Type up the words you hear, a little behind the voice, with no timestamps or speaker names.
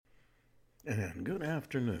And good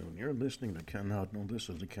afternoon. You're listening to Ken Hudnall. This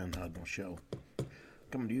is the Ken Hudnall Show.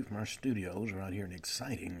 Coming to you from our studios right here in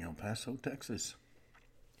exciting El Paso, Texas.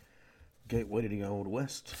 Gateway to the Old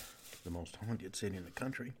West, the most haunted city in the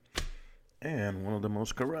country, and one of the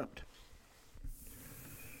most corrupt.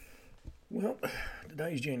 Well,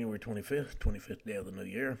 today's January 25th, 25th day of the new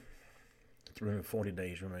year. 340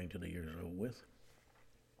 days remain to the year's over with.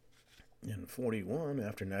 In 41,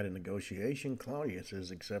 after night of negotiation, Claudius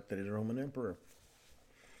is accepted as Roman Emperor.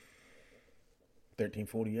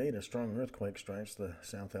 1348, a strong earthquake strikes the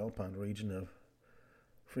South Alpine region of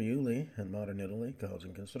Friuli in modern Italy,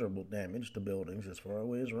 causing considerable damage to buildings as far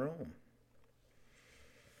away as Rome.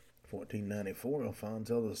 1494,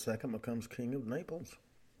 Alfonso II becomes King of Naples.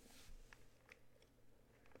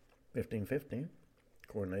 1515,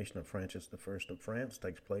 coronation of Francis I of France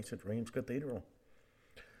takes place at Reims Cathedral.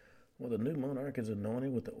 Well, the new monarch is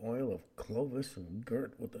anointed with the oil of Clovis and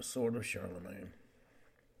girt with the sword of Charlemagne.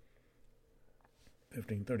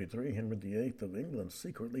 1533, Henry VIII of England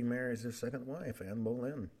secretly marries his second wife, Anne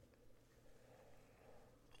Boleyn.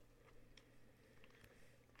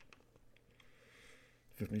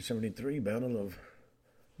 1573, Battle of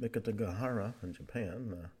Mikitagahara in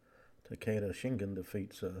Japan. Takeda Shingen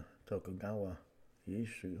defeats Tokugawa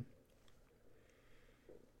Ieyasu.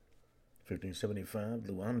 1575,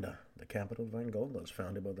 Luanda, the capital of Angola, is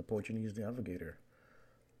founded by the Portuguese navigator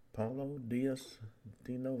Paulo Dias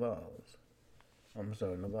de Novaes.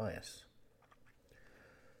 Novaes.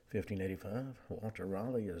 1585, Walter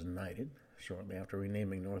Raleigh is knighted shortly after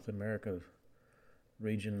renaming North America's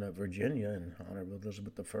region of Virginia in honor of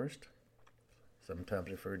Elizabeth I, sometimes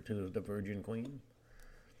referred to as the Virgin Queen.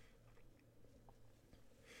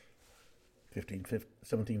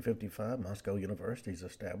 1755, Moscow University is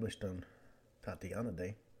established on Tatiana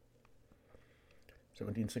Day.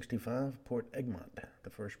 1765, Port Egmont, the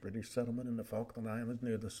first British settlement in the Falkland Islands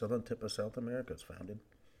near the southern tip of South America, is founded.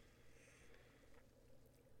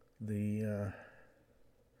 The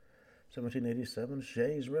 1787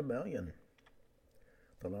 Shays Rebellion,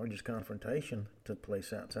 the largest confrontation, took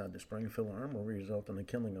place outside the Springfield Armory, resulting in the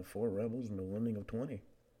killing of 4 rebels and the wounding of 20.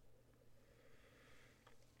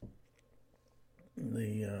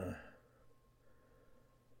 The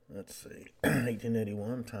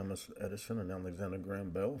 1881, Thomas Edison and Alexander Graham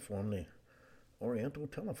Bell formed the Oriental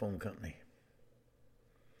Telephone Company.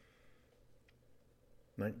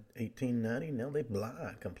 1890, Nellie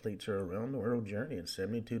Bly completes her around-the-world journey in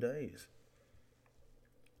 72 days.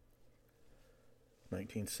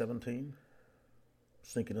 1917,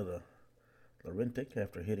 sinking of the Laurentic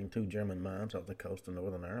after hitting 2 German mines off the coast of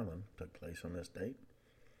Northern Ireland took place on this date.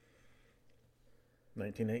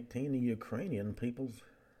 1918, the Ukrainian People's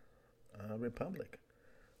Republic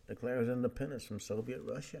declares independence from Soviet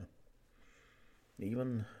Russia.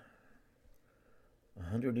 Even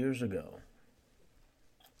 100 years ago,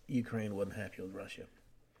 Ukraine wasn't happy with Russia.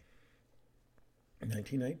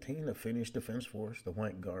 1918, the Finnish Defense Force, the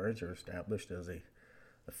White Guards, are established as the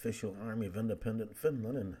official army of independent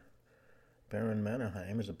Finland, and Baron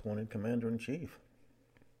Mannerheim is appointed commander-in-chief.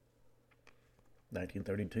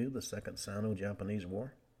 1932, the Second Sino-Japanese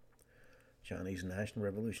War. Chinese National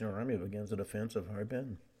Revolutionary Army begins the defense of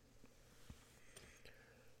Harbin.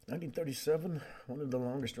 1937, one of the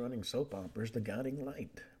longest-running soap operas, The Guiding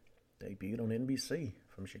Light, debuted on NBC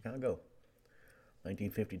from Chicago.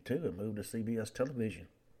 1952, it moved to CBS television,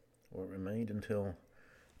 where it remained until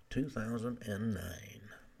 2009.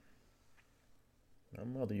 My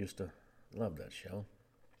mother used to love that show.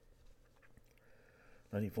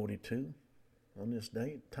 1942, on this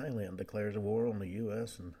date, Thailand declares a war on the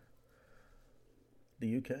U.S. and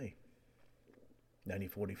the UK.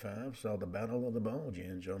 1945 saw the Battle of the Bulge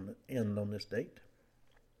end on this date.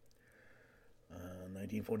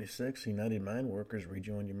 1946, United Mine Workers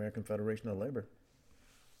rejoined the American Federation of Labor.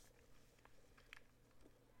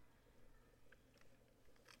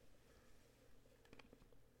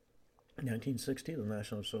 1960, the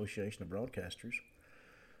National Association of Broadcasters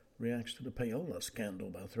reacts to the payola scandal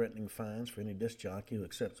by threatening fines for any disc jockey who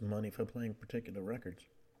accepts money for playing particular records.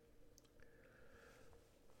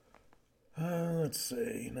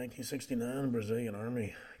 1969, Brazilian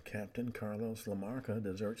Army Captain Carlos Lamarca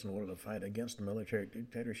deserts in order to fight against the military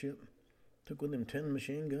dictatorship. Took with him 10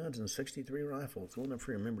 machine guns and 63 rifles. We'll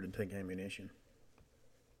never remember to take ammunition.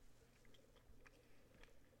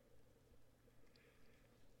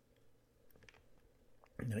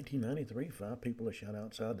 1993, 5 people are shot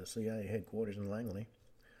outside the CIA headquarters in Langley.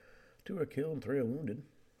 2 are killed and 3 are wounded.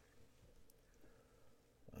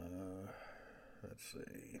 Let's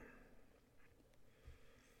see.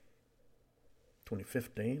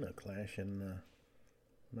 2015, a clash in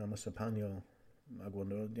Mamasapano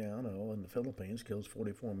Maguindano in the Philippines kills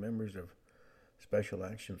 44 members of Special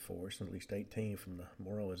Action Force, and at least 18 from the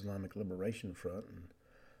Moro Islamic Liberation Front, and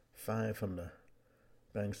 5 from the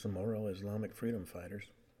Bangsamoro Islamic Freedom Fighters.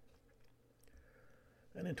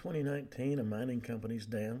 And in 2019, a mining company's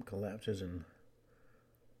dam collapses in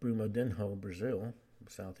Brumadinho, Brazil, a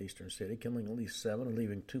southeastern city, killing at least 7 and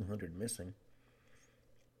leaving 200 missing.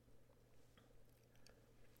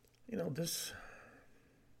 You know,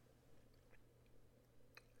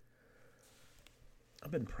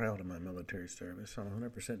 I've been proud of my military service. I'm a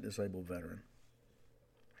 100% disabled veteran.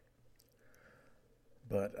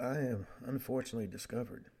 But I have unfortunately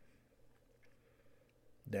discovered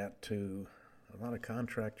that to a lot of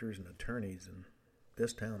contractors and attorneys in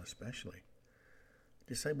this town especially,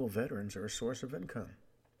 disabled veterans are a source of income.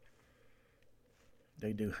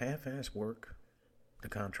 They do half-ass work, the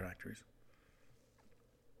contractors,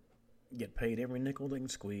 get paid every nickel they can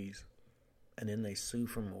squeeze, and then they sue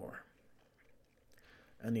for more.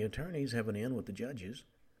 And the attorneys have an in with the judges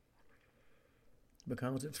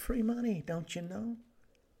because it's free money, don't you know?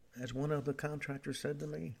 As one of the contractors said to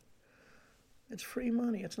me, it's free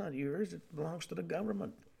money. It's not yours. It belongs to the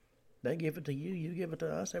government. They give it to you. You give it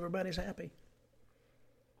to us. Everybody's happy.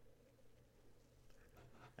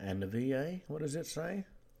 And the VA, what does it say?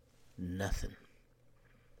 Nothing.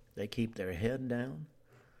 They keep their head down,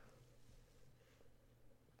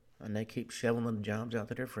 and they keep shoveling jobs out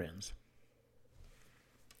to their friends.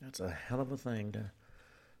 That's a hell of a thing to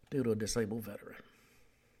do to a disabled veteran.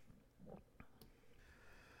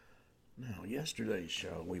 Now, yesterday's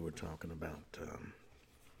show, we were talking about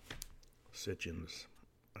Sitchin's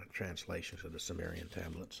translations of the Sumerian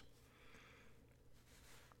tablets.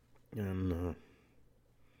 And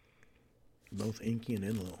both Enki and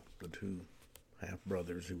Enlil, the two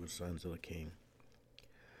half-brothers who were sons of the king,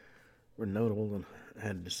 were notable and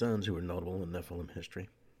had sons who were notable in Nephilim history.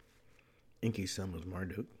 Enki's son was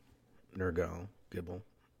Marduk, Nergal, Gibel,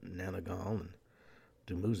 Nanagal, and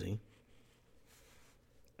Dumuzi.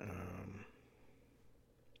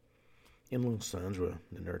 Enlil's sons were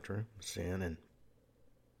Ninurta, Sin, and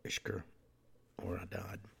Ishkur, or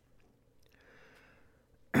Adad.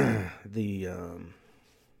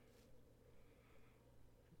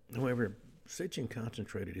 However, Sitchin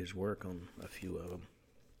concentrated his work on a few of them.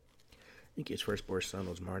 Enki's firstborn son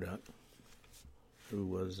was Marduk, who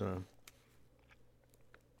was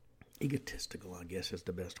egotistical, I guess is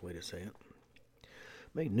the best way to say it.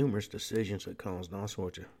 Made numerous decisions that caused all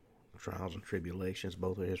sorts of trials and tribulations,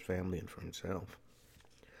 both for his family and for himself.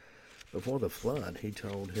 Before the flood, he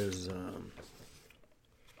told his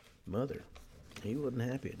mother he wasn't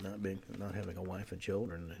happy at not having a wife and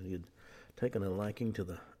children, and he had taken a liking to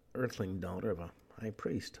the earthling daughter of a high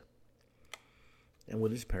priest. And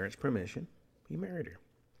with his parents' permission, he married her,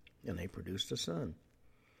 and they produced a son,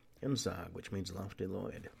 Imzag, which means lofty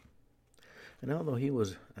Lloyd. And although he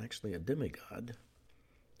was actually a demigod,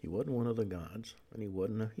 he wasn't one of the gods, and he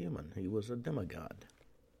wasn't a human. He was a demigod.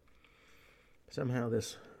 Somehow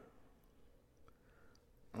this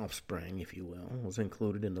offspring, if you will, was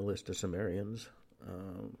included in the list of Sumerians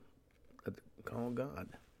called God.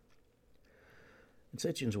 In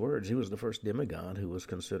Sitchin's words, he was the first demigod who was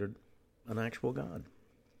considered an actual god.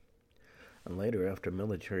 And later, after a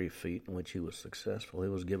military feat in which he was successful, he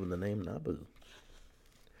was given the name Nabu.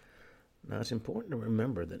 Now, it's important to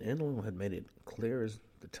remember that Enlil had made it clear as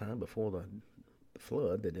the time before the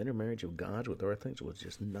flood that intermarriage of gods with earthlings was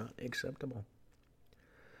just not acceptable.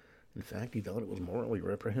 In fact, he thought it was morally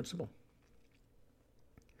reprehensible.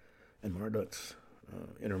 And Marduk's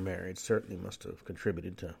intermarriage certainly must have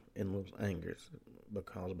contributed to Enlil's anger,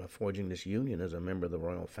 because by forging this union as a member of the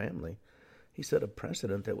royal family, he set a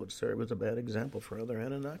precedent that would serve as a bad example for other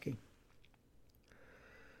Anunnaki.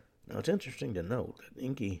 Now, it's interesting to note that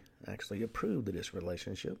Enki actually approved of this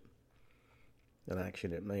relationship, an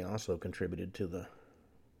action that may also contributed to the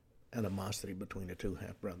animosity between the two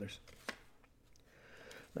half-brothers.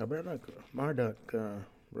 Now, Marduk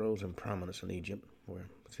rose in prominence in Egypt, where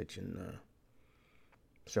Sitchin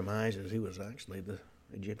surmises he was actually the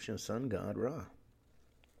Egyptian sun god Ra.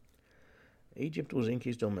 Egypt was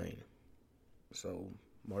Enki's domain, so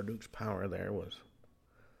Marduk's power there was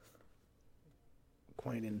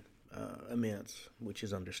quite immense, which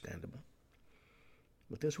is understandable.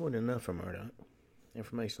 But this wasn't enough for Marduk.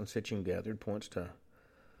 Information Sitchin gathered points to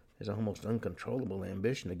his almost uncontrollable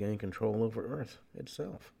ambition to gain control over Earth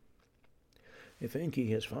itself. If Enki,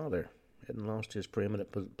 his father, hadn't lost his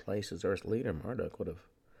preeminent place as Earth's leader, Marduk would have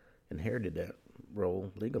inherited that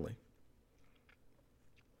role legally.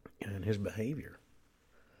 And his behavior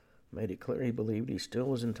made it clear he believed he still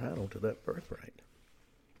was entitled to that birthright.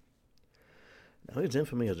 Now, his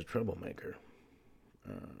infamy as a troublemaker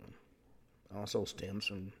also stems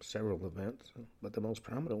from several events, but the most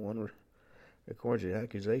prominent one records the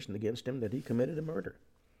accusation against him that he committed a murder.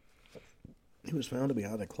 He was found to be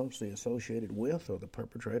either closely associated with or the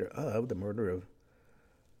perpetrator of the murder of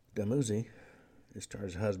Dumuzi,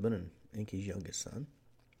 Ishtar's husband and Enki's youngest son.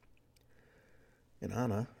 And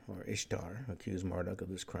Anna, or Ishtar, accused Marduk of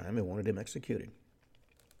this crime and wanted him executed.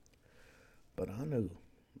 But Anu,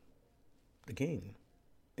 the king,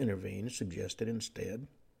 intervened and suggested instead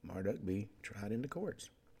Marduk be tried in the courts.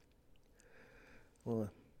 Well,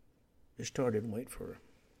 Ishtar didn't wait for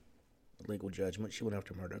a legal judgment. She went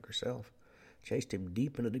after Marduk herself, chased him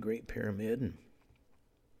deep into the Great Pyramid, and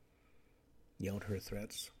yelled her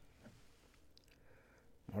threats.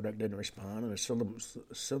 Marduk didn't respond, and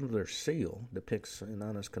a cylinder seal depicts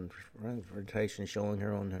Inanna's confrontation, showing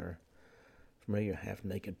her on her familiar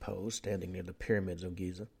half-naked pose, standing near the pyramids of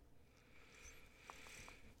Giza.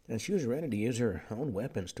 And she was ready to use her own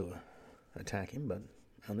weapons to attack him, but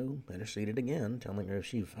Anu interceded again, telling her if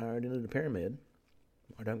she fired into the pyramid,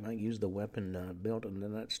 Marduk might use the weapon built into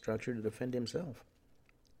that structure to defend himself.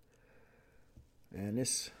 And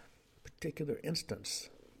this particular instance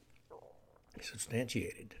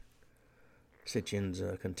substantiated Sitchin's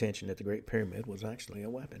contention that the Great Pyramid was actually a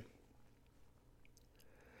weapon.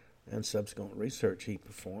 And subsequent research he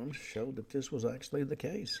performed showed that this was actually the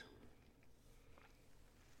case.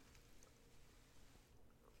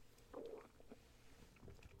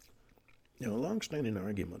 Now, a long-standing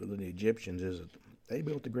argument of the Egyptians is that they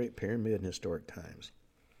built the Great Pyramid in historic times.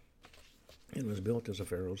 It was built as a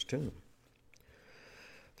pharaoh's tomb.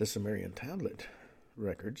 The Sumerian tablet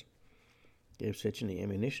records gave Sitchin the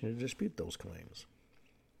ammunition to dispute those claims.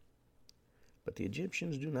 But the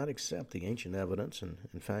Egyptians do not accept the ancient evidence and,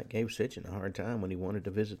 in fact, gave Sitchin a hard time when he wanted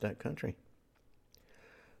to visit that country.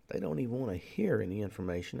 They don't even want to hear any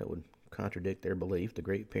information that would contradict their belief the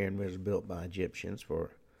Great Pyramid was built by Egyptians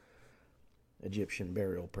for Egyptian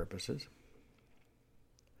burial purposes.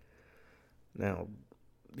 Now,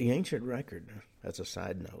 the ancient record, as a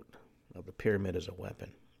side note, of the pyramid as a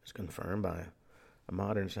weapon is confirmed by a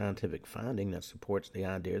modern scientific finding that supports the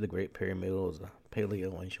idea the Great Pyramid was a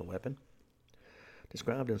Paleo-ancient weapon,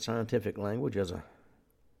 described in scientific language as a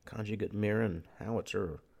conjugate mirror and howitzer,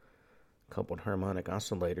 or coupled harmonic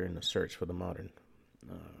oscillator in the search for the modern,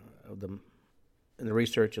 in the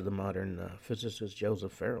research of the modern physicist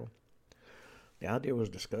Joseph Farrell. The idea was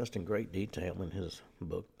discussed in great detail in his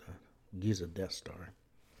book, The Giza Death Star.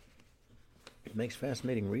 It makes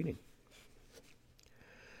fascinating reading.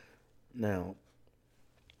 Now,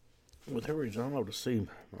 with her resolve to see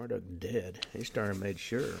Marduk dead, Ishtar made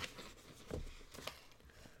sure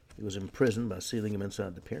he was imprisoned by sealing him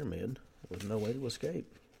inside the pyramid with no way to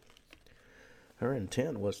escape. Her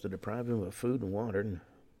intent was to deprive him of food and water and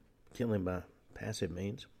kill him by passive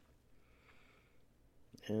means.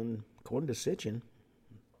 And according to Sitchin,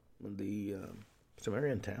 the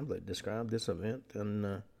Sumerian tablet described this event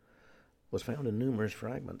and was found in numerous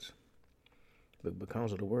fragments. But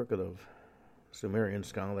because of the work of the Sumerian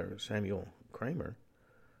scholar Samuel Kramer,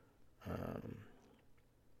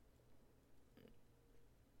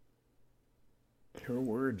 her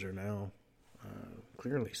words are now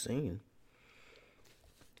clearly seen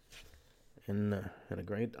in a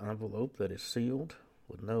great envelope that is sealed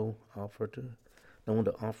with no one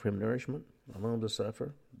to offer him nourishment, alone to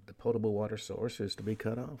suffer. The potable water source is to be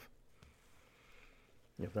cut off.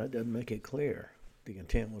 If that doesn't make it clear, the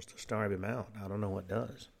intent was to starve him out. I don't know what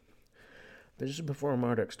does. This is before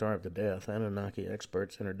Marduk starved to death. Anunnaki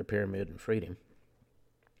experts entered the pyramid and freed him.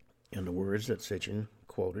 And the words that Sitchin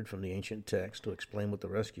quoted from the ancient text to explain what the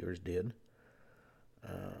rescuers did,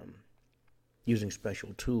 using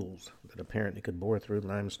special tools that apparently could bore through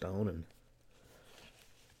limestone and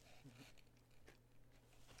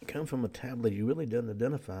come from a tablet he really doesn't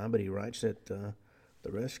identify, but he writes that the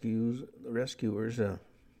rescuers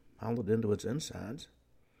hollowed into its insides.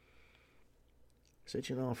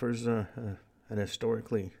 Sitchin offers an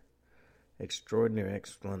historically extraordinary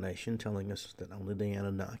explanation, telling us that only the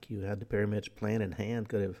Anunnaki who had the pyramid's plan in hand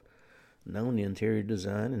could have known the interior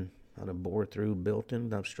design and how to bore through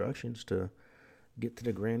built-in obstructions to get to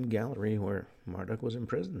the grand gallery where Marduk was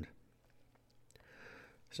imprisoned.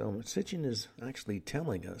 So Sitchin is actually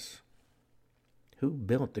telling us who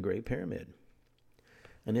built the Great Pyramid.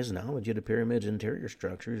 And his knowledge of the pyramid's interior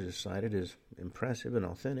structures is cited as impressive and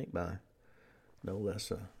authentic by no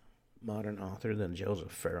less a modern author than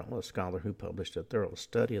Joseph Farrell, a scholar who published a thorough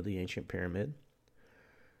study of the ancient pyramid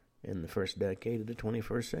in the first decade of the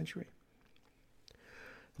 21st century.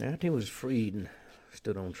 Now, after he was freed and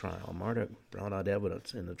stood on trial. Marduk brought out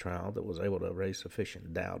evidence in the trial that was able to raise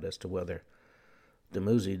sufficient doubt as to whether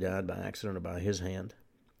Dumuzi died by accident or by his hand.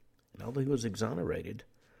 And although he was exonerated,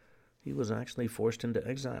 he was actually forced into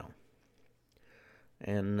exile.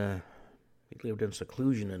 And he lived in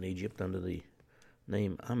seclusion in Egypt under the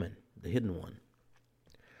name Amen, the Hidden One.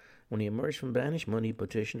 When he emerged from banishment, he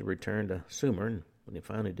petitioned to return to Sumer, and when he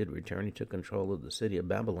finally did return, he took control of the city of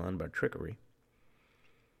Babylon by trickery,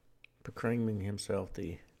 proclaiming himself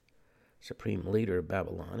the supreme leader of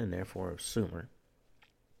Babylon and therefore of Sumer.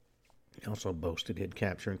 He also boasted he had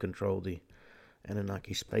captured and controlled the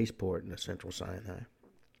Anunnaki spaceport in the central Sinai.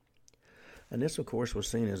 And this, of course, was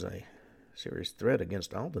seen as a serious threat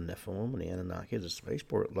against all the Nephilim and the Anunnaki. The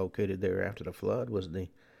spaceport located there after the flood was the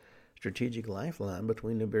strategic lifeline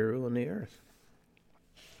between the Nibiru and the Earth.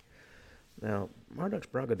 Now, Marduk's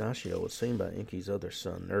braggadocio was seen by Enki's other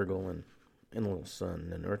son, Nergal, and Enlil's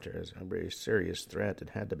son, Ninurta, as a very serious threat that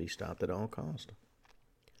had to be stopped at all costs.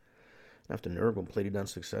 After Nergal pleaded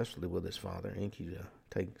unsuccessfully with his father, Enki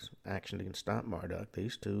takes action to stop Marduk.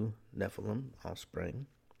 These two Nephilim offspring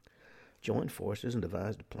joined forces and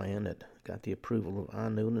devised a plan that got the approval of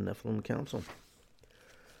Anu and the Nephilim Council.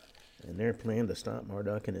 And their plan to stop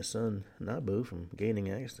Marduk and his son Nabu from gaining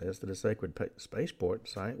access to the sacred spaceport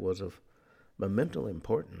site was of monumental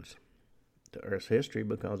importance to Earth's history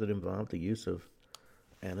because it involved the use of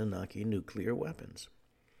Anunnaki nuclear weapons.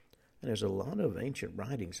 And there's a lot of ancient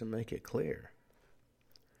writings that make it clear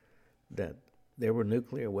that there were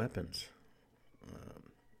nuclear weapons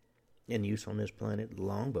in use on this planet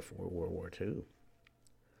long before World War II.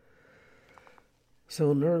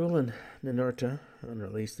 So Nergal and Ninurta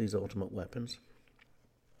unreleased these ultimate weapons.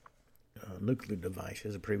 Nuclear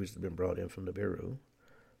devices had previously been brought in from the Nibiru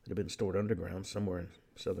that had been stored underground somewhere in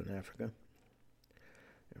southern Africa.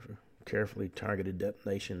 Carefully targeted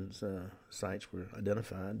detonations sites were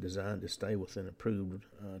identified, designed to stay within approved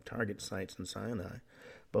target sites in Sinai.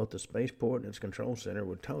 Both the spaceport and its control center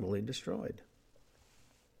were totally destroyed.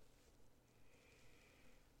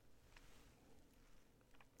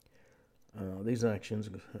 These actions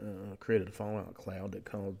created a fallout cloud that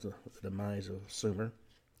caused the demise of Sumer.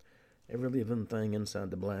 Every living thing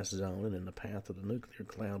inside the blast zone and in the path of the nuclear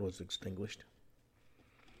cloud was extinguished.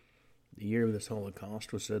 The year of this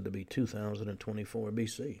Holocaust was said to be 2024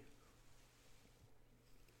 BC.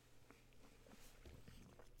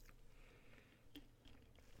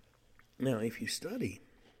 Now, if you study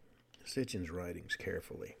Sitchin's writings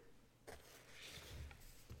carefully,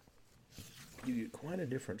 you get quite a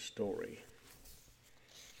different story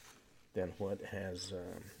than what has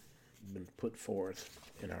been put forth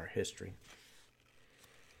in our history.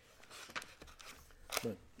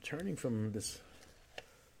 But turning from this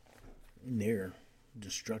near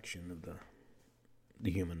destruction of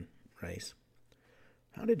the human race,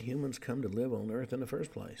 how did humans come to live on Earth in the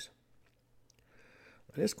first place?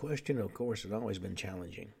 This question, of course, has always been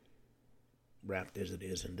challenging, wrapped as it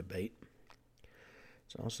is in debate.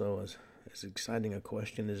 It's also as exciting a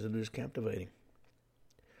question as it is captivating.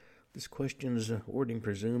 This question's wording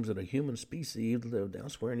presumes that a human species lived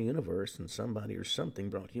elsewhere in the universe and somebody or something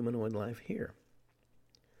brought humanoid life here.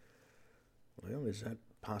 Well, is that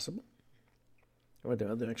possible? Or are there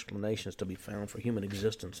other explanations to be found for human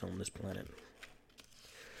existence on this planet?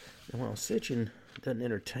 And while Sitchin doesn't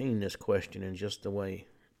entertain this question in just the way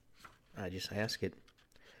I just ask it,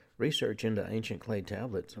 research into ancient clay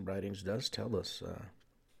tablets and writings does tell us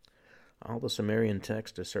all the Sumerian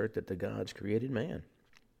texts assert that the gods created man.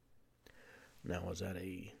 Now, was that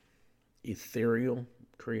a ethereal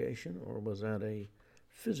creation or was that a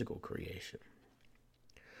physical creation?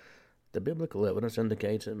 The biblical evidence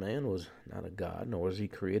indicates that man was not a god, nor was he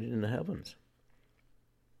created in the heavens.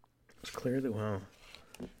 It's clear that while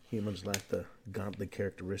humans lack the godly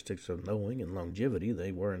characteristics of knowing and longevity,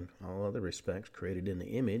 they were in all other respects created in the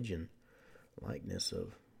image and likeness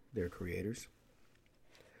of their creators.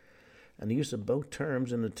 And the use of both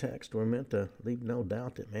terms in the text were meant to leave no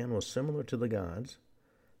doubt that man was similar to the gods,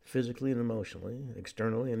 physically and emotionally,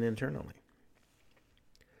 externally and internally.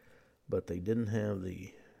 But they didn't have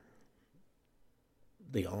the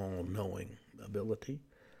all-knowing ability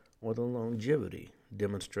or the longevity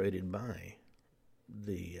demonstrated by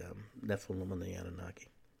the Nephilim and the Anunnaki.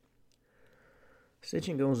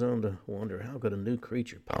 Sitchin goes on to wonder, how could a new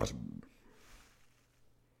creature possibly...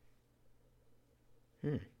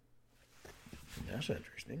 That's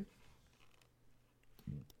interesting.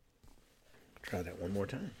 Try that one more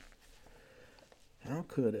time. How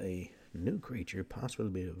could a new creature possibly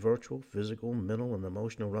be a virtual, physical, mental, and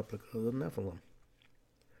emotional replica of the Nephilim?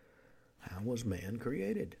 How was man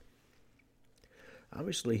created?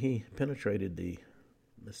 Obviously, he penetrated the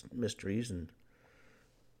mysteries, and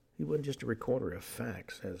he wasn't just a recorder of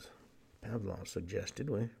facts, as Pavlov suggested.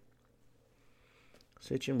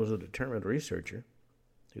 Sitchin was a determined researcher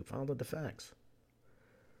who followed the facts.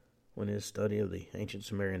 When his study of the ancient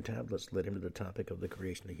Sumerian tablets led him to the topic of the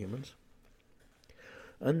creation of humans.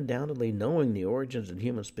 Undoubtedly, knowing the origins of the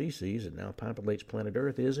human species that now populates planet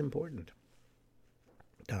Earth is important.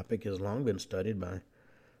 The topic has long been studied by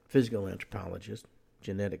physical anthropologists,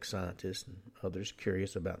 genetic scientists, and others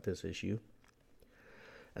curious about this issue.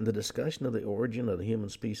 And the discussion of the origin of the human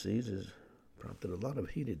species has prompted a lot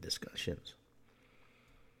of heated discussions.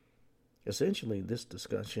 Essentially, this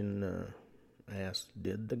discussion asks,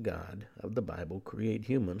 did the God of the Bible create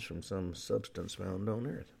humans from some substance found on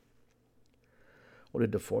Earth? Or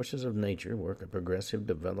did the forces of nature work a progressive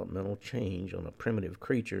developmental change on a primitive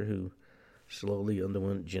creature who slowly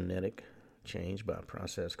underwent genetic change by a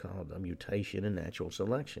process called a mutation and natural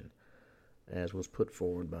selection, as was put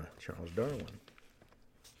forward by Charles Darwin?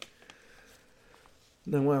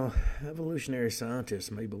 Now, while evolutionary scientists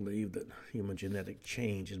may believe that human genetic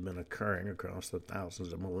change has been occurring across the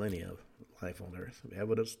thousands of millennia of life on Earth, the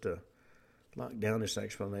evidence to lock down this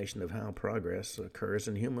explanation of how progress occurs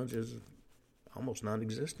in humans is almost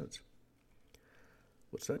non-existent.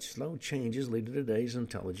 Would such slow changes lead to today's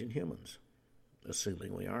intelligent humans?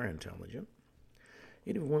 Assuming we are intelligent.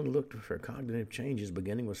 Anyone looked for cognitive changes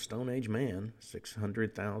beginning with Stone Age man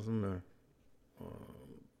 600,000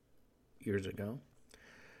 years ago?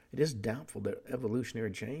 It is doubtful that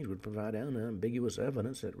evolutionary change would provide unambiguous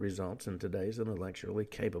evidence that results in today's intellectually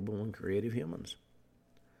capable and creative humans.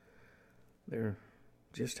 There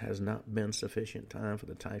just has not been sufficient time for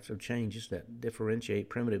the types of changes that differentiate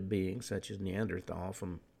primitive beings such as Neanderthal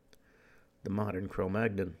from the modern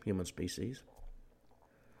Cro-Magnon human species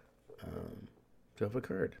to have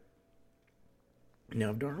occurred. Now,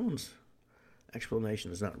 if Darwin's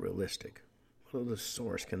explanation is not realistic, although the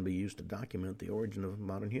source can be used to document the origin of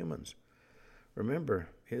modern humans. Remember,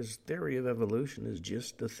 his theory of evolution is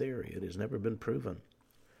just a theory. It has never been proven.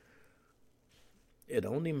 It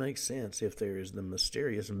only makes sense if there is the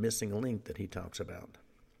mysterious missing link that he talks about.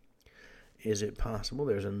 Is it possible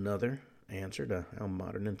there's another answer to how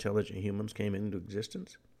modern intelligent humans came into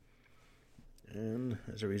existence? And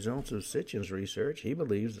as a result of Sitchin's research, he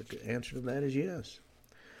believes the answer to that is yes.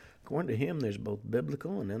 According to him, there's both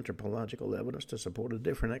biblical and anthropological evidence to support a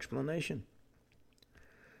different explanation.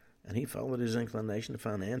 And he followed his inclination to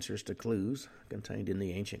find answers to clues contained in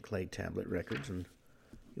the ancient clay tablet records, and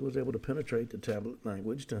he was able to penetrate the tablet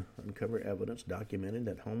language to uncover evidence documenting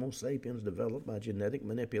that Homo sapiens developed by genetic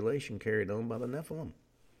manipulation carried on by the Nephilim.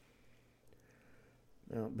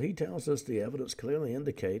 Now, he tells us the evidence clearly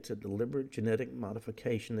indicates that deliberate genetic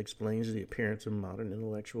modification explains the appearance of modern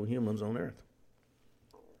intellectual humans on Earth.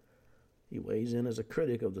 He weighs in as a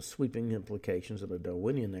critic of the sweeping implications of the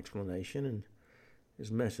Darwinian explanation, and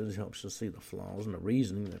his message helps us see the flaws in the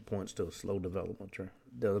reasoning that points to a slow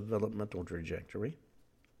developmental trajectory.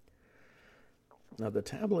 Now, the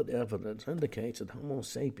tablet evidence indicates that Homo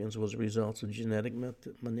sapiens was a result of genetic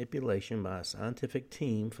manipulation by a scientific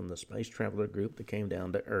team from the space traveler group that came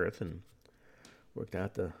down to Earth and worked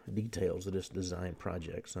out the details of this design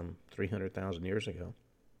project some 300,000 years ago.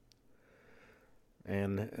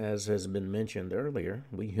 And as has been mentioned earlier,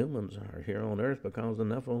 we humans are here on Earth because the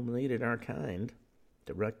Nephilim needed our kind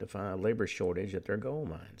to rectify a labor shortage at their gold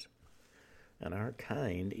mines. And our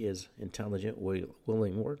kind is intelligent,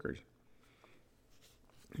 willing workers.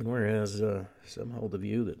 Whereas some hold the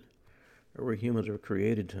view that early humans were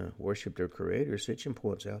created to worship their creator, Sitchin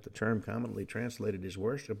points out the term commonly translated as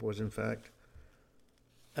worship was in fact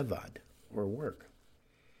avad, or work.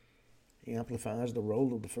 He amplifies the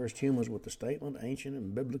role of the first humans with the statement, ancient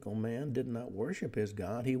and biblical man did not worship his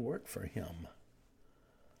God, he worked for him.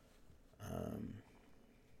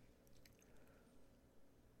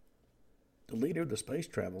 The leader of the space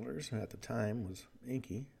travelers at the time was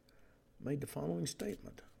Enki, made the following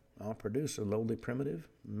statement: I'll produce a lowly primitive,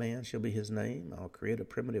 man shall be his name, I'll create a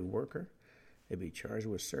primitive worker, he'll be charged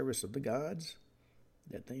with service of the gods,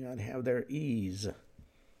 that they might have their ease.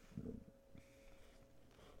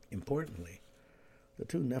 Importantly, the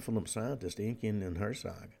two Nephilim scientists, Enki and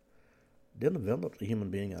Herzog, didn't develop the human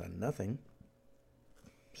being out of nothing.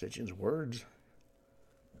 Sitchin's words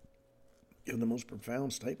give the most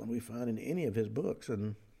profound statement we find in any of his books,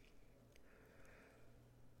 and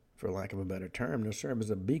for lack of a better term, they'll serve as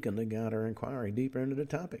a beacon to guide our inquiry deeper into the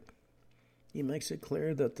topic. He makes it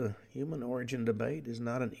clear that the human origin debate is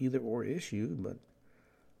not an either-or issue, but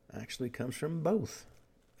actually comes from both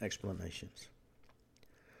explanations.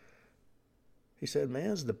 He said, man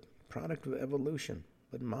is the product of evolution.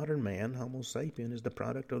 But modern man, Homo sapien, is the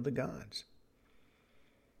product of the gods.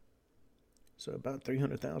 So about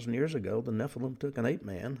 300,000 years ago, the Nephilim took an ape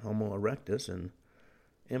man, Homo erectus, and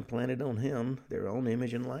implanted on him their own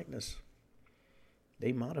image and likeness.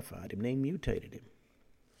 They modified him. They mutated him.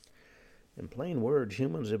 In plain words,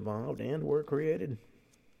 humans evolved and were created.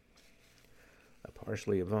 A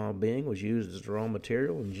partially evolved being was used as raw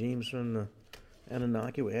material, and genes from the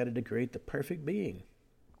Anunnaki were added to create the perfect being.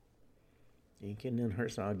 Incan and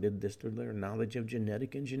Herzog did this through their knowledge of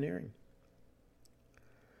genetic engineering.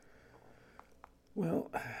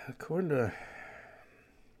 Well, according to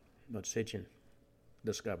what Sitchin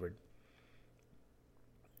discovered,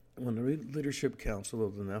 when the Leadership Council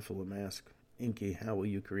of the Nephilim asked Enki, how will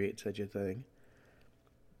you create such a thing?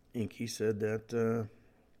 Enki said that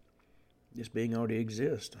this being already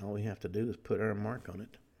exists. All we have to do is put our mark on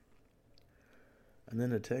it. And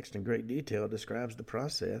then the text in great detail describes the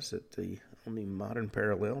process. That the only modern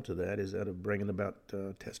parallel to that is that of bringing about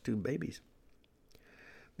test tube babies.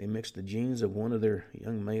 They mix the genes of one of their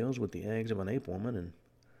young males with the eggs of an ape woman, and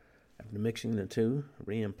after mixing the two,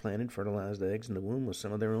 re-implanted fertilized eggs in the womb with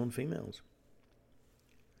some of their own females.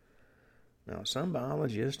 Now, some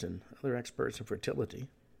biologists and other experts in fertility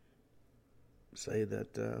say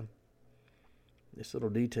that this little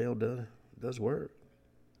detail does work.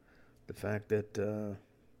 The fact that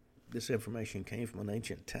this information came from an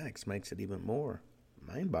ancient text makes it even more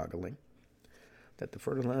mind-boggling that the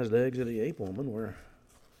fertilized eggs of the ape woman were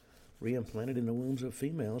re-implanted in the wombs of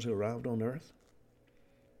females who arrived on Earth.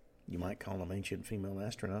 You might call them ancient female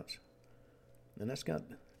astronauts. And that's got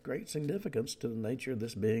great significance to the nature of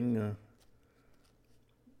this being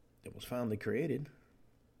that was finally created.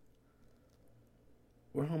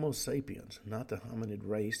 We're Homo sapiens, not the hominid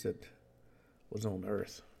race that was on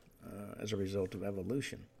Earth as a result of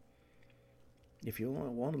evolution. If you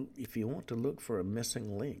want to look for a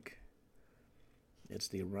missing link, it's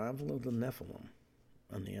the arrival of the Nephilim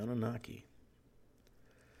and the Anunnaki.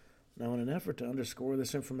 Now, in an effort to underscore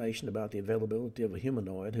this information about the availability of a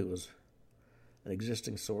humanoid who was an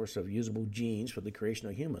existing source of usable genes for the creation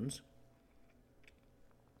of humans,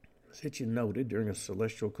 Sitchin noted during a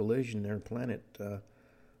celestial collision their planet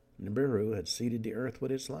Nibiru had seeded the Earth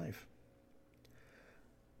with its life.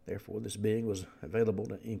 Therefore, this being was available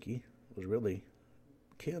to Enki, was really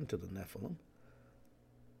kin to the Nephilim,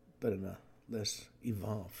 but in a less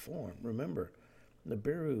evolved form. Remember,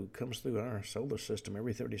 Nibiru comes through our solar system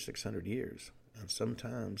every 3,600 years, and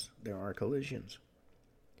sometimes there are collisions.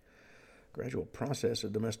 Gradual process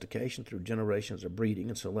of domestication through generations of breeding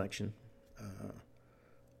and selection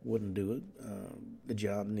wouldn't do it. The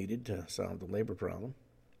job needed to solve the labor problem.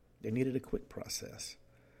 They needed a quick process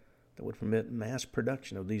that would permit mass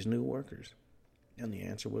production of these new workers. And the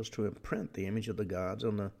answer was to imprint the image of the gods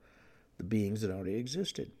on the beings that already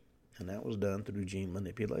existed. And that was done through gene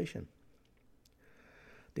manipulation.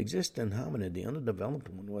 The existing hominid, the underdeveloped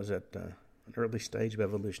one, was at an early stage of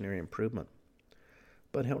evolutionary improvement,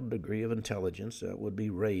 but held a degree of intelligence that would be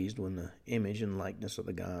raised when the image and likeness of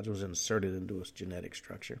the gods was inserted into its genetic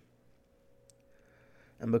structure.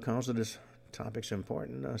 And because of this topic's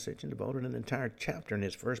important, Sitchin devoted an entire chapter in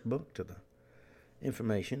his first book to the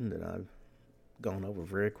information that I've gone over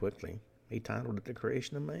very quickly. He titled it The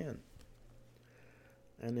Creation of Man.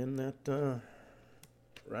 And in that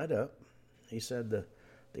write-up, he said the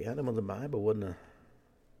Adam of the Bible wasn't a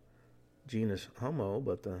genus Homo,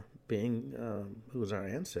 but the being who was our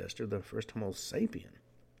ancestor, the first Homo sapien.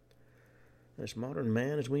 This modern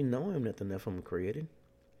man as we know him that the Nephilim created.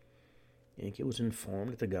 Enki was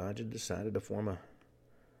informed that the gods had decided to form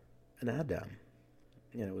an Adam,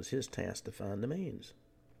 and it was his task to find the means.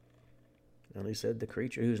 And he said the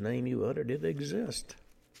creature whose name you utter did exist,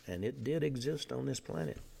 and it did exist on this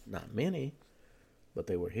planet. Not many, but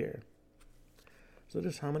they were here. So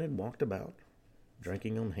this hominid walked about,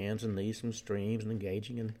 drinking on hands and knees from streams and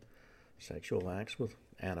engaging in sexual acts with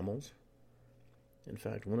animals. In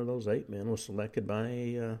fact, one of those ape men was selected by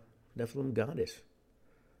a Nephilim goddess,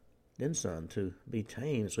 Ninsun, to be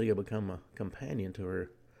tamed so he could become a companion to her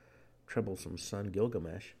troublesome son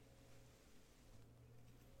Gilgamesh.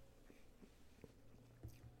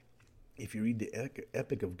 If you read the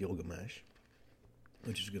Epic of Gilgamesh,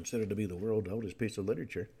 which is considered to be the world's oldest piece of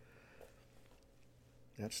literature,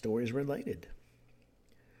 that story is related.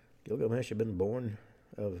 Gilgamesh had been born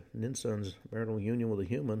of Ninsun's marital union with a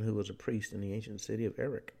human who was a priest in the ancient city of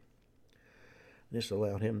Erech. This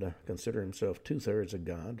allowed him to consider himself two-thirds a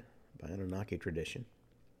god by Anunnaki tradition.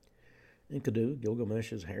 Enkidu,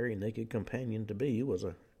 Gilgamesh's hairy, naked companion-to-be, was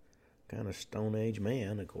a kind of Stone Age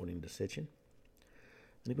man, according to Sitchin.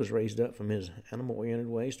 He was raised up from his animal-oriented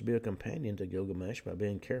ways to be a companion to Gilgamesh by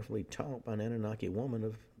being carefully taught by an Anunnaki woman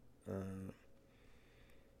of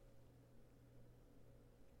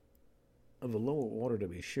a lower order, to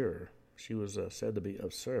be sure. She was said to be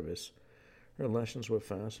of service. Her lessons were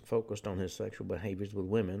focused on his sexual behaviors with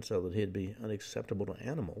women so that he'd be unacceptable to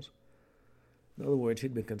animals. In other words,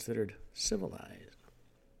 he'd be considered civilized.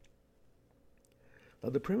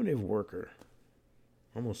 Now, the primitive worker,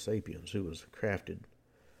 Homo sapiens, who was crafted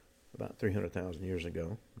about 300,000 years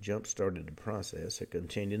ago, jump-started the process that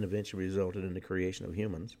continued and eventually resulted in the creation of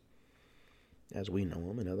humans, as we know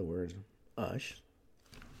them, in other words, us.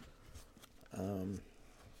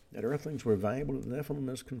 That Earthlings were valuable to the Nephilim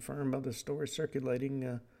is confirmed by the story circulating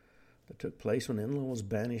that took place when Enlil was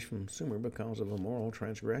banished from Sumer because of a moral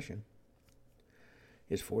transgression.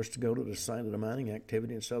 He was forced to go to the site of the mining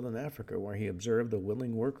activity in southern Africa, where he observed the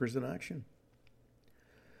willing workers in action.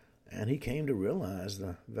 And he came to realize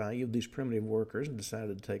the value of these primitive workers and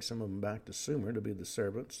decided to take some of them back to Sumer to be the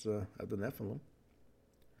servants of the Nephilim.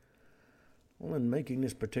 Well, in making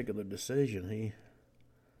this particular decision,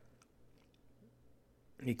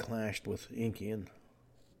 he clashed with Enki and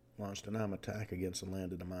launched an armed attack against the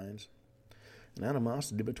land of the mines. An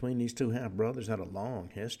animosity between these two half-brothers had a long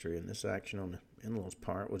history, and this action on Enlil's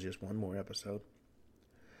part was just one more episode.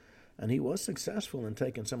 And he was successful in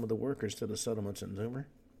taking some of the workers to the settlements in Sumer.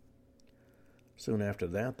 Soon after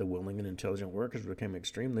that, the willing and intelligent workers became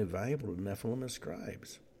extremely valuable to the Nephilim as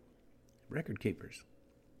scribes, record keepers.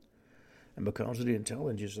 And because of the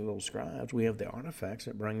intelligence of those scribes, we have the artifacts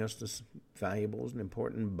that bring us the valuables and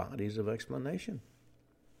important bodies of explanation.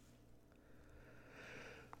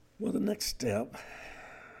 Well, the next step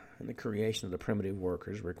in the creation of the primitive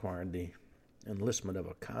workers required the enlistment of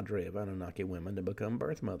a cadre of Anunnaki women to become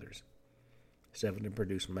birth mothers, 7 to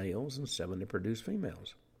produce males and 7 to produce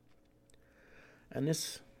females. And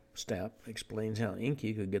this step explains how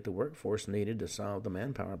Enki could get the workforce needed to solve the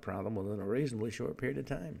manpower problem within a reasonably short period of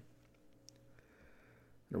time.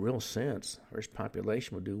 In a real sense, Earth's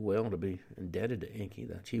population would do well to be indebted to Enki,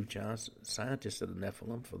 the chief scientist of the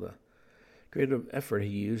Nephilim, for the creative effort he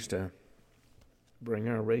used to bring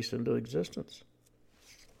our race into existence.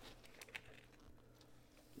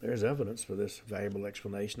 There's evidence for this valuable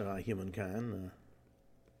explanation of how humankind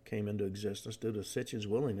came into existence due to Sitchin's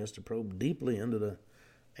willingness to probe deeply into the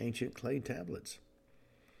ancient clay tablets.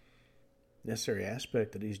 Necessary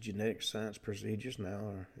aspect of these genetic science procedures now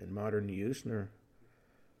are in modern use and are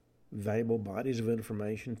valuable bodies of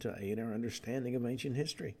information to aid our understanding of ancient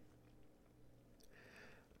history.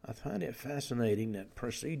 I find it fascinating that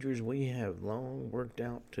procedures we have long worked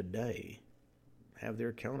out today have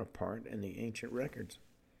their counterpart in the ancient records.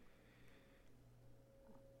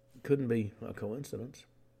 Couldn't be a coincidence.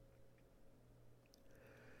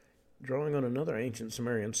 Drawing on another ancient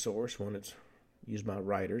Sumerian source, one that's used by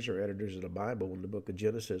writers or editors of the Bible when the book of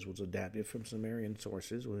Genesis was adapted from Sumerian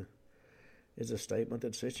sources, is a statement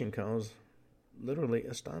that Sitchin calls literally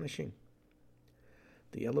astonishing.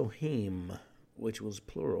 The Elohim, which was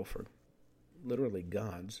plural for literally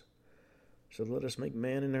gods, said, "Let us make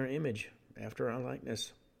man in our image, after our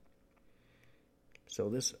likeness." So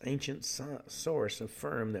this ancient source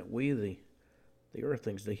affirmed that we, the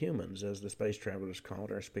Earthlings, the humans, as the space travelers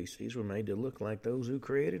called our species, were made to look like those who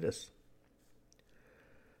created us.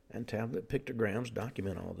 And tablet pictograms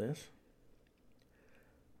document all this.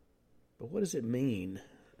 But what does it mean,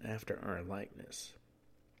 after our likeness?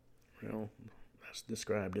 Well, that's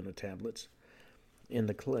described in the tablets. In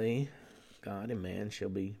the clay, God and man shall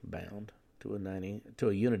be bound to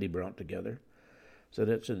a unity brought together, so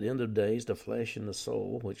that to the end of days the flesh and the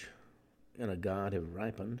soul, which in a God have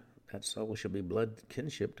ripened, that soul shall be blood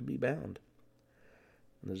kinship to be bound.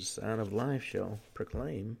 And the sign of life shall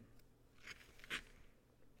proclaim.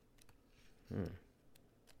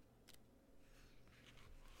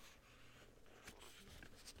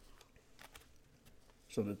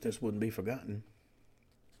 So that this wouldn't be forgotten,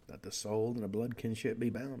 that the soul and the blood kinship be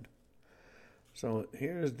bound. So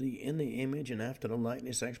here's the in the image and after the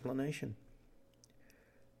likeness explanation.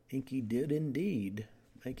 Enki did indeed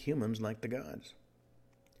make humans like the gods.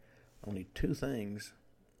 Only 2 things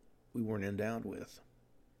we weren't endowed with: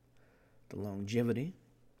 the longevity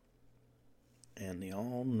and the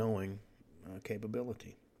all-knowing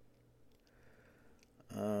capability.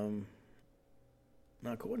 Now,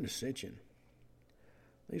 according to Sitchin,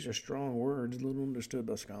 these are strong words, little understood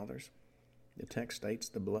by scholars. The text states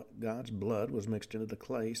God's blood was mixed into the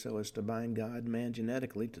clay so as to bind God and man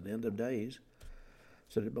genetically to the end of days,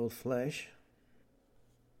 so that both flesh,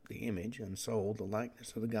 the image, and soul, the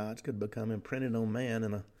likeness of the gods, could become imprinted on man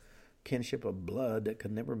in a kinship of blood that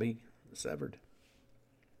could never be severed.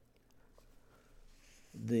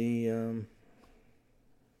 The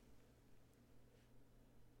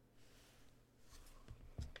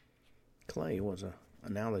clay was an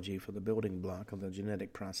analogy for the building block of the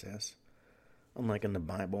genetic process, unlike in the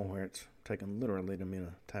Bible where it's taken literally to mean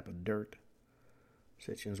a type of dirt.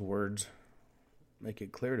 Sitchin's words make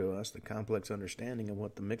it clear to us the complex understanding of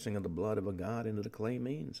what the mixing of the blood of a god into the clay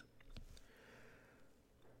means.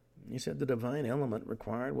 He said the divine element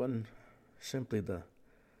required wasn't simply the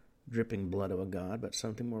dripping blood of a god, but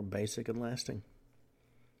something more basic and lasting.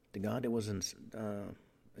 The god that was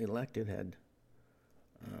elected had,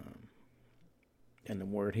 and the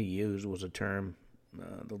word he used was a term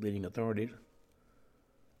the leading authority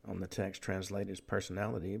on the text translated as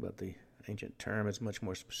personality, but the ancient term is much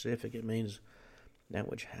more specific. It means that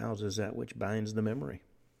which houses, that which binds the memory.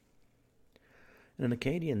 In an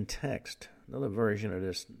Akkadian text, another version of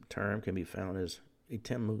this term can be found as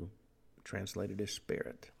Itemu, translated as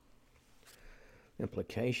spirit. The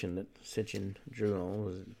implication that Sitchin drew on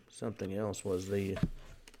was something else, was the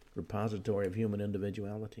repository of human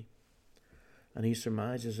individuality. And he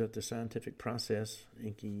surmises that the scientific process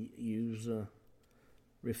Enki used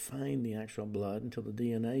refined the actual blood until the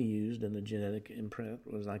DNA used in the genetic imprint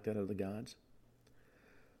was like that of the gods.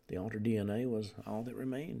 The altered DNA was all that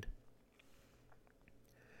remained.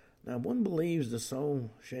 Now, one believes the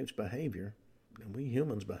soul shapes behavior, and we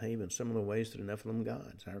humans behave in similar ways to the Nephilim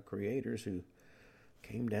gods, our creators who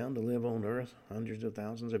came down to live on Earth hundreds of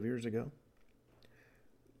thousands of years ago.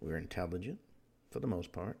 We're intelligent, for the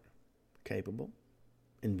most part, capable,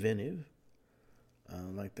 inventive,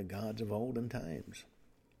 like the gods of olden times.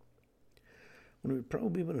 When we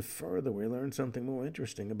probe even further, we learn something more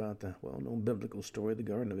interesting about the well-known biblical story of the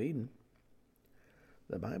Garden of Eden.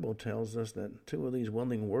 The Bible tells us that two of these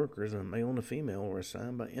willing workers, a male and a female, were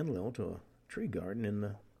assigned by Enlil to a tree garden in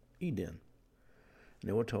the Eden. And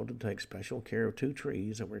they were told to take special care of two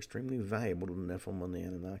trees that were extremely valuable to the Nephilim and the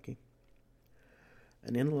Anunnaki.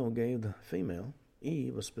 And Enlil gave the female,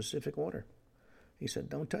 Eve, a specific order. He said,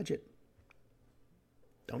 don't touch it.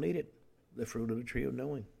 Don't eat it, the fruit of the tree of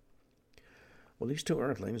knowing. Well, these two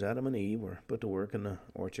earthlings, Adam and Eve, were put to work in the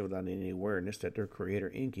orchard without any awareness that their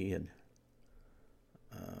creator, Enki, had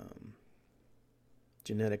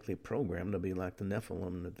genetically programmed to be like the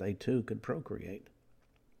Nephilim, that they too could procreate.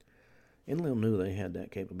 Enlil knew they had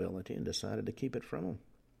that capability and decided to keep it from them.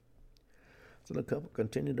 So the couple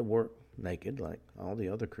continued to work naked like all the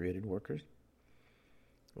other created workers.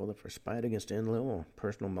 Well, for spite against Enlil or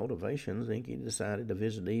personal motivations, Enki decided to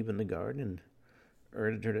visit Eve in the garden and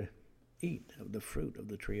urged her to eat of the fruit of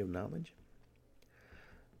the tree of knowledge.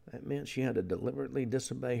 That meant she had to deliberately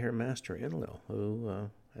disobey her master Enlil, who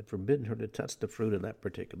had forbidden her to touch the fruit of that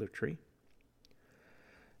particular tree.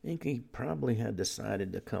 Enki probably had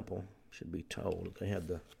decided the couple should be told that they had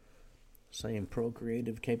the same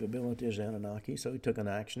procreative capability as Anunnaki, so he took an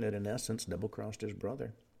action that in essence double-crossed his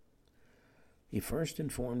brother. He first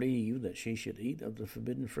informed Eve that she should eat of the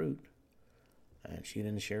forbidden fruit, and she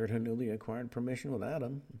then shared her newly acquired permission with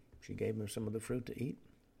Adam. She gave him some of the fruit to eat.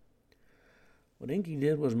 What Enki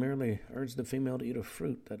did was merely urge the female to eat a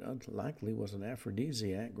fruit that unlikely was an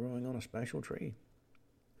aphrodisiac growing on a special tree,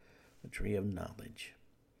 the tree of knowledge.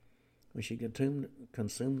 When she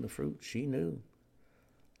consumed the fruit, she knew.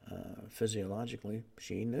 Physiologically,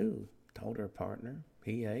 she knew. Told her partner,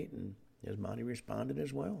 he ate, and his body responded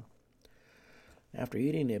as well. After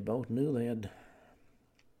eating, they both knew they had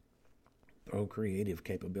procreative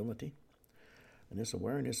capability. And this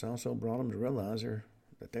awareness also brought them to realize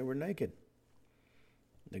that they were naked.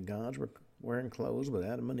 The gods were wearing clothes, but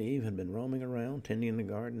Adam and Eve had been roaming around, tending the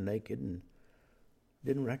garden naked, and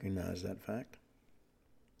didn't recognize that fact.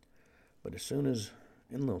 But as soon as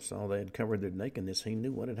Enlil saw they had covered their nakedness, he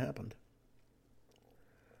knew what had happened.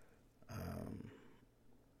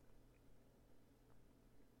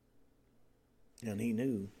 And he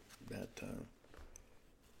knew that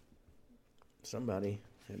somebody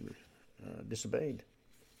had disobeyed.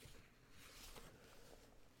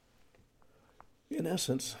 In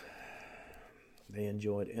essence, they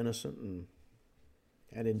enjoyed innocence,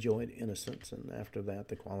 and after that,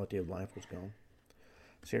 the quality of life was gone.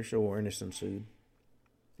 Sexual awareness ensued.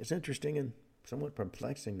 It's interesting and somewhat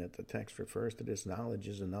perplexing that the text refers to this knowledge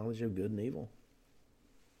as the knowledge of good and evil.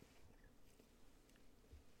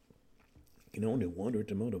 You can only wonder at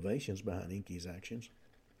the motivations behind Enki's actions.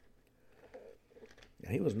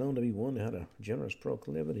 He was known to be one that had a generous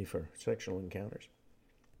proclivity for sexual encounters.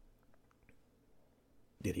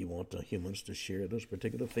 Did he want the humans to share those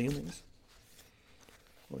particular feelings?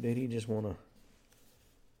 Or did he just want to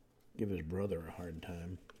give his brother a hard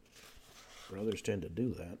time? Brothers tend to do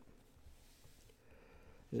that.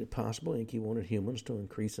 Is it possible Enki wanted humans to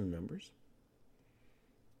increase in numbers?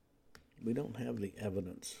 We don't have the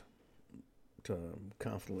evidence to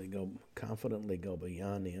confidently go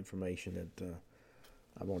beyond the information that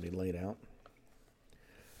I've already laid out.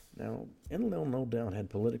 Now, Enlil no doubt had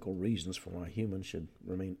political reasons for why humans should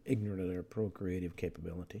remain ignorant of their procreative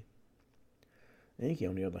capability. Enki,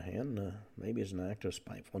 on the other hand, maybe as an act of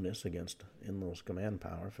spitefulness against Enlil's command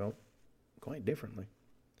power, felt quite differently.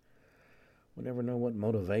 We never know what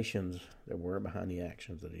motivations there were behind the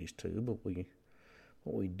actions of these two, but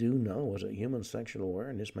what we do know is that human sexual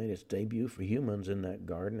awareness made its debut for humans in that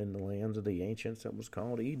garden in the lands of the ancients that was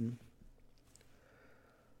called Eden.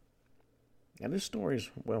 Now, this story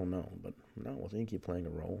is well known, but not with Enki playing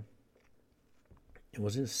a role. It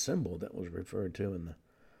was his symbol that was referred to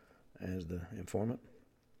as the informant,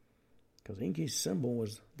 because Enki's symbol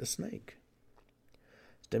was the snake,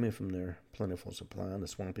 stemming from their plentiful supply in the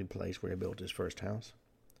swampy place where he built his first house.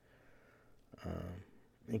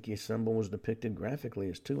 Enki's symbol was depicted graphically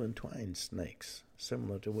as two entwined snakes,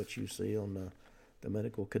 similar to what you see on the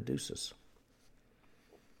medical caduceus.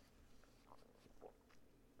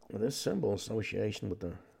 This symbol association with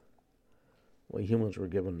the way humans were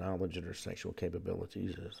given knowledge of their sexual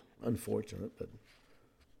capabilities is unfortunate, but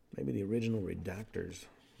maybe the original redactors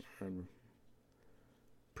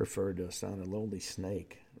preferred to assign a lowly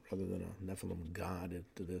snake rather than a Nephilim god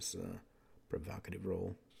to this provocative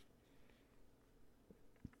role.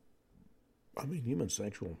 I mean, human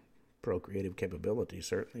sexual procreative capability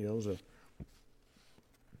certainly owes a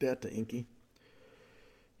debt to Enki.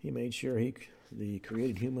 He made sure the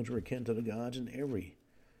created humans were akin to the gods in every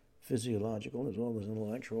physiological as well as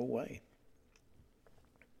intellectual way.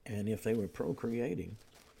 And if they were procreating,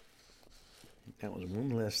 that was one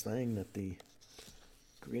less thing that the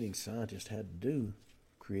creating scientist had to do,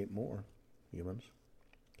 create more humans.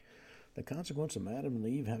 The consequence of Adam and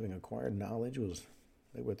Eve having acquired knowledge was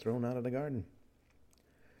they were thrown out of the garden.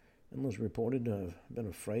 And was reported to have been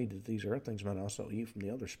afraid that these earthlings might also eat from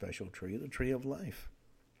the other special tree, the tree of life,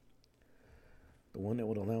 the one that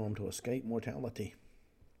would allow them to escape mortality.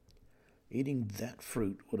 Eating that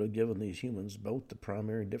fruit would have given these humans both the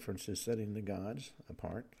primary differences setting the gods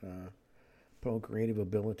apart, procreative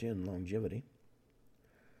ability and longevity.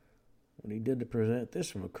 What he did to prevent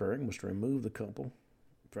this from occurring was to remove the couple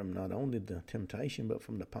from not only the temptation, but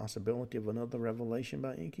from the possibility of another revelation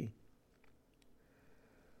by Enki.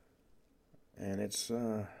 And it's,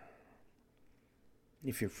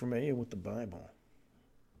 if you're familiar with the Bible,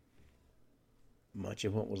 much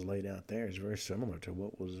of what was laid out there is very similar to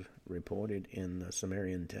what was reported in the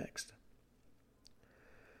Sumerian text.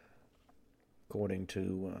 According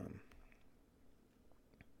to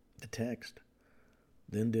the text,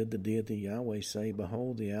 then did the deity Yahweh say,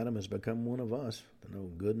 "Behold, the Adam has become one of us, to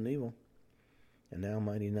know good and evil. And now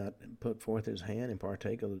might he not put forth his hand and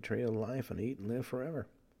partake of the tree of life and eat and live forever?"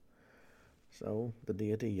 So the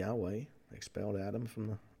deity Yahweh expelled Adam from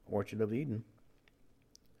the orchard of Eden.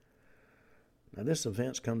 Now this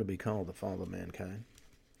event's come to be called the fall of mankind.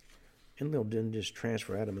 Enlil didn't just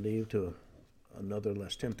transfer Adam and Eve to another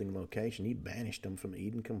less tempting location. He banished them from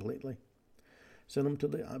Eden completely. Sent them to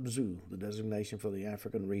the Abzu, the designation for the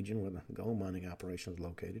African region where the gold mining operation was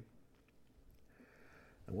located.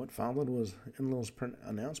 And what followed was Enlil's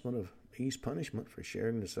announcement of Eve's punishment for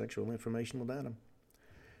sharing the sexual information with Adam.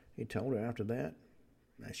 He told her after that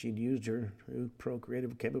she'd used her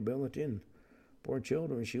procreative capability and bore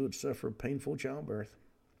children, she would suffer painful childbirth.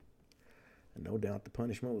 And no doubt the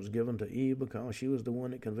punishment was given to Eve because she was the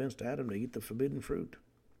one that convinced Adam to eat the forbidden fruit.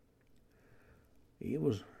 Eve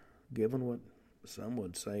was given what some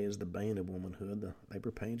would say is the bane of womanhood, the labor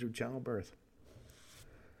pains of childbirth.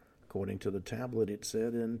 According to the tablet, it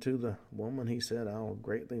said, "And to the woman he said, I'll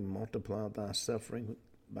greatly multiply thy suffering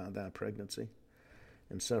by thy pregnancy.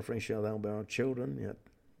 In suffering shalt thou bear children, yet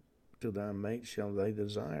to thy mate shall they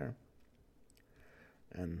desire."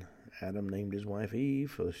 And Adam named his wife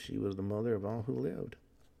Eve, for she was the mother of all who lived.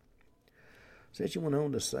 So she went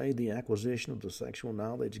on to say the acquisition of the sexual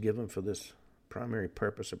knowledge given for this primary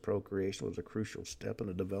purpose of procreation was a crucial step in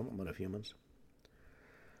the development of humans.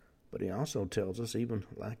 But he also tells us, even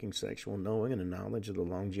lacking sexual knowing and the knowledge of the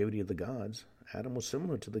longevity of the gods, Adam was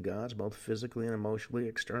similar to the gods both physically and emotionally,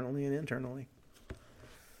 externally and internally.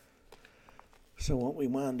 So what we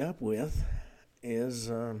wind up with is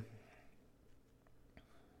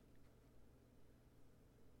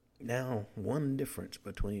now one difference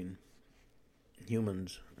between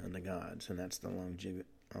humans and the gods, and that's the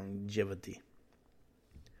longevity.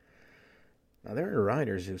 Now, there are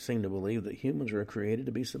writers who seem to believe that humans were created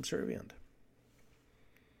to be subservient,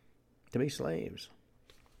 to be slaves.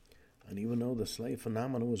 And even though the slave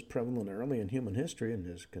phenomenon was prevalent early in human history and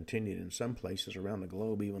has continued in some places around the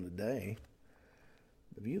globe even today,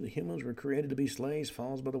 the view that humans were created to be slaves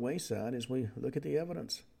falls by the wayside as we look at the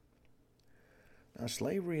evidence. Now,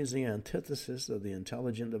 slavery is the antithesis of the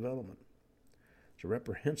intelligent development. It's a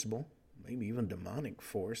reprehensible, maybe even demonic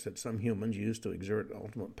force that some humans use to exert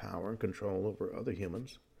ultimate power and control over other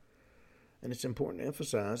humans. And it's important to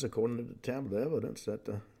emphasize, according to the tablet evidence, that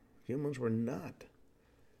the humans were not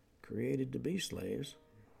created to be slaves.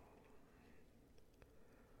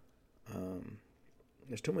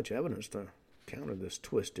 There's too much evidence to counter this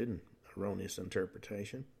twisted and erroneous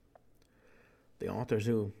interpretation. The authors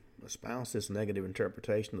who espouse this negative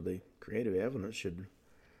interpretation of the creative evidence should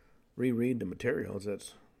reread the materials.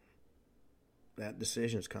 That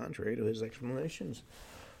decision is contrary to his explanations.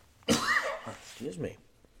 Excuse me.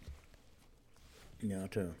 Now,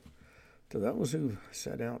 to those who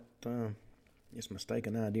set out this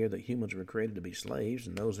mistaken idea that humans were created to be slaves,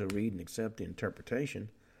 and those who read and accept the interpretation,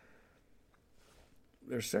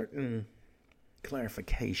 there are certain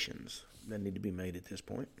clarifications that need to be made at this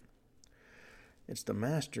point. It's the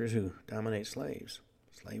masters who dominate slaves.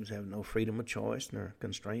 Slaves have no freedom of choice and are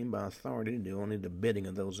constrained by authority to do only the bidding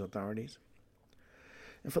of those authorities.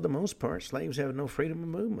 And for the most part, slaves have no freedom of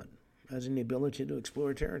movement, as in the ability to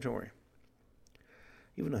explore territory.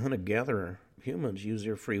 Even the hunter-gatherer humans use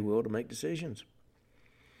their free will to make decisions.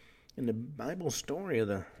 In the Bible story of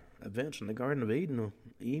the events in the Garden of Eden,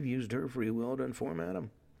 Eve used her free will to inform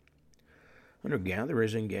Adam.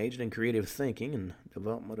 Hunter-gatherers engaged in creative thinking and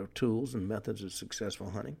development of tools and methods of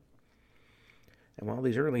successful hunting. And while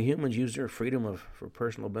these early humans used their freedom for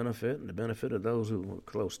personal benefit and the benefit of those who were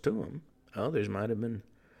close to them, others might have been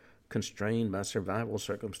constrained by survival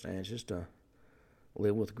circumstances to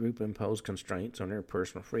live with group-imposed constraints on their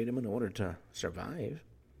personal freedom in order to survive.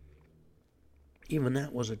 Even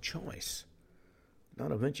that was a choice, not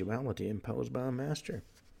eventuality imposed by a master.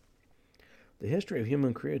 The history of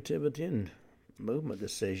human creativity and movement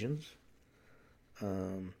decisions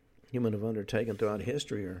humans have undertaken throughout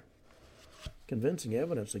history are convincing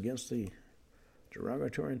evidence against the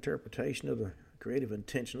derogatory interpretation of the creative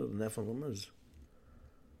intention of the Nephilim as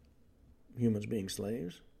humans being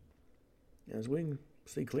slaves. As we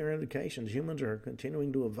see clear indications, humans are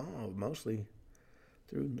continuing to evolve, mostly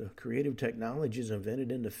through the creative technologies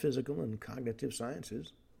invented in the physical and cognitive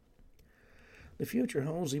sciences. The future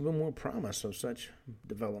holds even more promise of such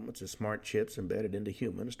developments as smart chips embedded into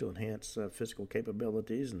humans to enhance physical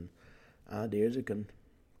capabilities, and ideas that can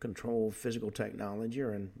control physical technology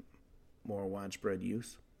are in more widespread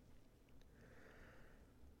use.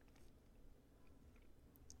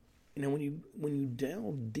 You know, when you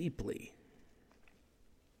delve deeply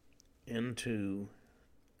into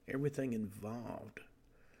everything involved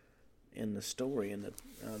in the story and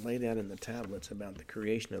laid out in the tablets about the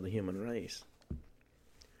creation of the human race,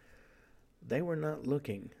 they were not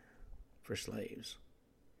looking for slaves.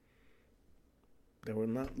 They were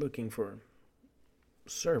not looking for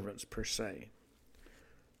servants per se.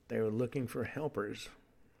 They were looking for helpers.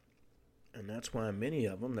 And that's why many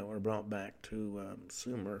of them that were brought back to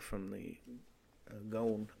Sumer from the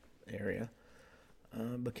gold area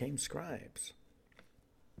became scribes.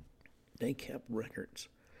 They kept records.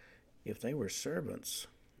 If they were servants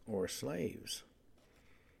or slaves,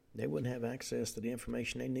 they wouldn't have access to the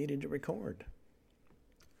information they needed to record.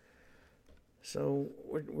 So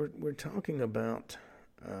we're talking about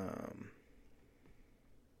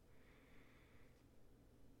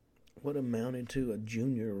what amounted to a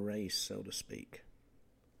junior race, so to speak.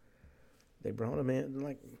 They brought them in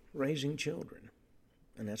like raising children,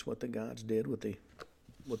 and that's what the gods did with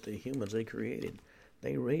the humans they created.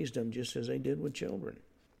 They raised them just as they did with children.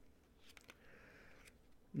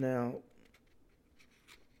 Now,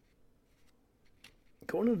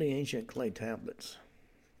 according to the ancient clay tablets,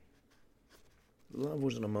 love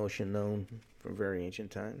was an emotion known from very ancient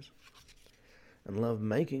times. And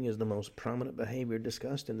love-making is the most prominent behavior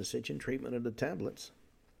discussed in the Sitchin treatment of the tablets.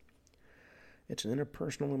 It's an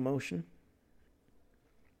interpersonal emotion.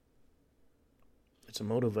 It's a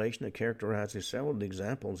motivation that characterizes several of the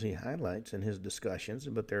examples he highlights in his discussions,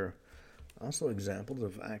 but there are also examples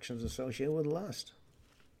of actions associated with lust.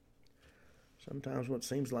 Sometimes what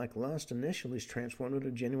seems like lust initially is transformed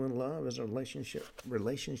into genuine love as a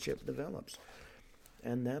relationship develops.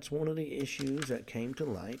 And that's one of the issues that came to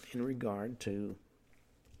light in regard to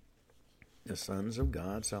the sons of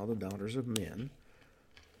God saw the daughters of men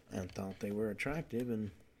and thought they were attractive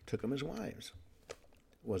and took them as wives.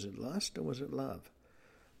 Was it lust or was it love?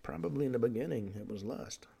 Probably in the beginning it was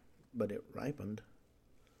lust, but it ripened.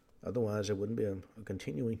 Otherwise, it wouldn't be a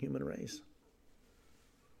continuing human race.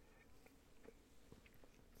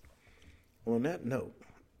 Well, on that note,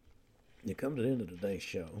 you come to the end of today's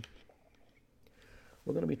show.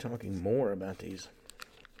 We're going to be talking more about these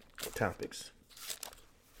topics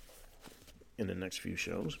in the next few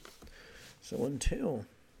shows. So until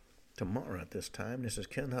tomorrow at this time, this is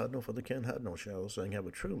Ken Hudnall for the Ken Hudnall Show, saying have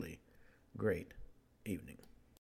a truly great evening.